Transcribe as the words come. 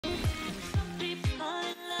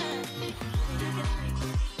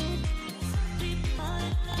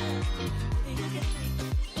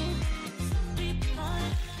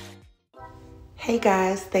Hey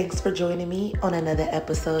guys, thanks for joining me on another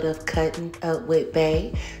episode of Cutting Up with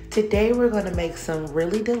Bae. Today we're going to make some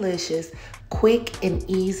really delicious, quick and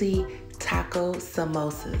easy taco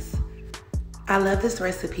samosas. I love this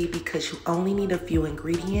recipe because you only need a few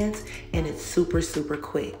ingredients and it's super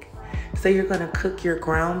quick. So you're going to cook your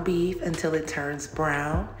ground beef until it turns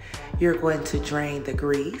brown. You're going to drain the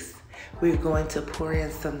grease. We're going to pour in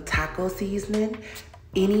some taco seasoning,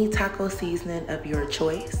 any taco seasoning of your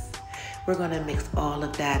choice. We're gonna mix all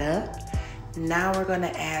of that up. Now we're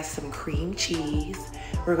gonna add some cream cheese.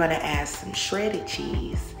 We're gonna add some shredded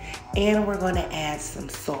cheese. And we're gonna add some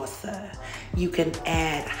salsa. You can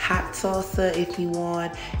add hot salsa if you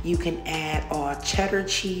want. You can add all cheddar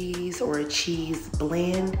cheese or a cheese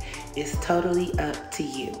blend. It's totally up to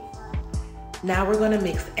you. Now we're gonna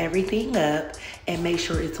mix everything up and make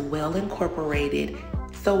sure it's well incorporated.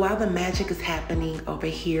 So while the magic is happening over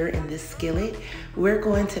here in this skillet, we're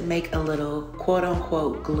going to make a little quote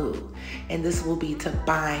unquote glue. And this will be to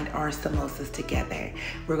bind our samosas together.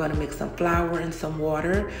 We're gonna mix some flour and some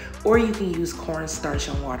water, or you can use cornstarch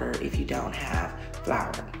and water if you don't have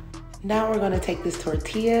flour. Now we're gonna take this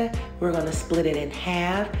tortilla, we're gonna split it in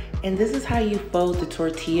half, and this is how you fold the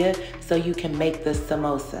tortilla so you can make the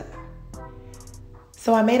samosa.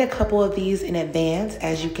 So I made a couple of these in advance.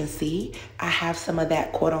 As you can see, I have some of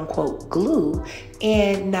that quote unquote glue,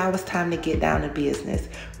 and now it's time to get down to business.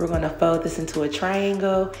 We're gonna fold this into a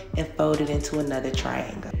triangle and fold it into another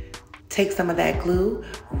triangle. Take some of that glue,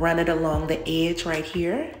 run it along the edge right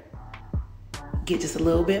here. Get just a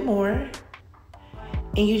little bit more.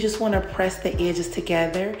 And you just wanna press the edges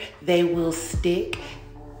together. They will stick.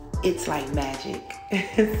 It's like magic.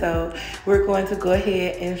 So we're going to go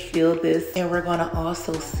ahead and fill this, and we're gonna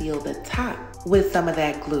also seal the top with some of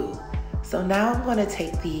that glue. So now I'm gonna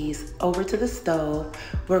take these over to the stove.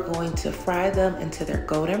 We're going to fry them until they're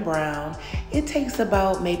golden brown. It takes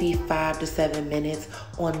about maybe 5 to 7 minutes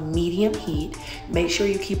on medium heat. Make sure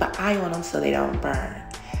you keep an eye on them so they don't burn.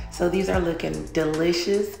 So these are looking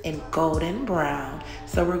delicious and golden brown.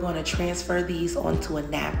 So we're going to transfer these onto a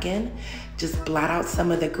napkin. Just blot out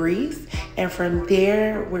some of the grease. And from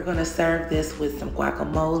there, we're going to serve this with some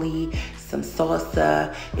guacamole, some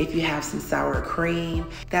salsa. If you have some sour cream,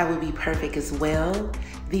 that would be perfect as well.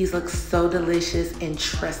 These look so delicious, and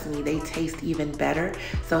trust me, they taste even better.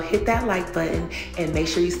 So hit that like button and make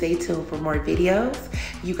sure you stay tuned for more videos.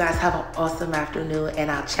 You guys have an awesome afternoon,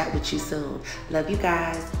 and I'll chat with you soon. Love you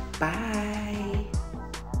guys. Bye.